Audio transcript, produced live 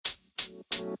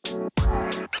Yo,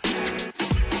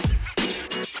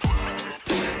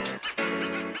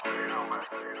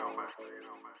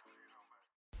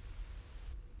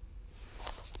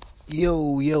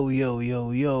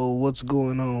 what's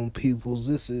going on, peoples?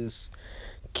 This is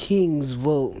King's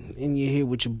Vote, and you're here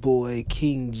with your boy,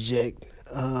 King Jack.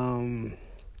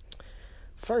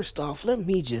 First off, let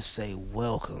me just say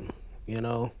welcome, you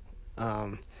know.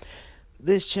 Um,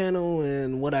 this channel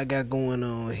and what I got going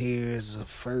on here is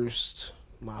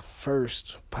my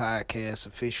first podcast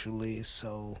officially,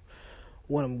 so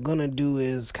what I'm gonna do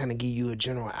is kind of give you a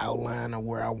general outline of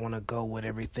where I want to go with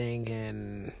everything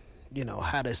and,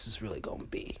 how this is really gonna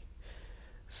be.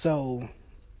 So,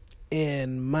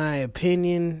 in my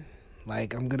opinion,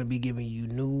 I'm gonna be giving you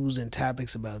news and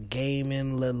topics about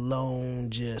gaming, let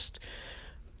alone just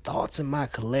thoughts in my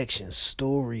collection,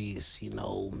 stories,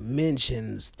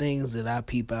 mentions, things that I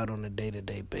peep out on a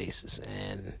day-to-day basis.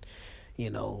 And,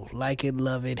 like it,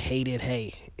 love it, hate it,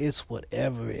 hey, it's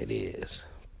whatever it is.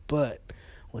 But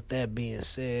with that being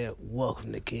said,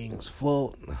 welcome to King's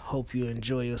Vault. Hope you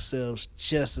enjoy yourselves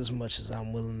just as much as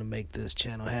I'm willing to make this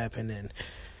channel happen. And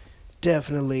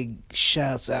definitely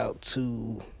shouts out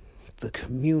to the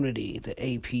community, the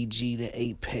APG, the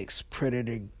Apex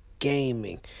Predator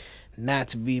Gaming. Not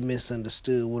to be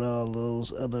misunderstood with all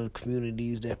those other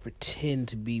communities that pretend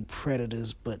to be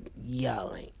predators, but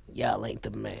y'all ain't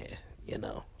the man,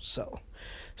 So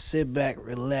sit back,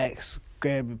 relax,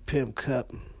 grab your pimp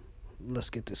cup. Let's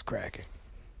get this cracking.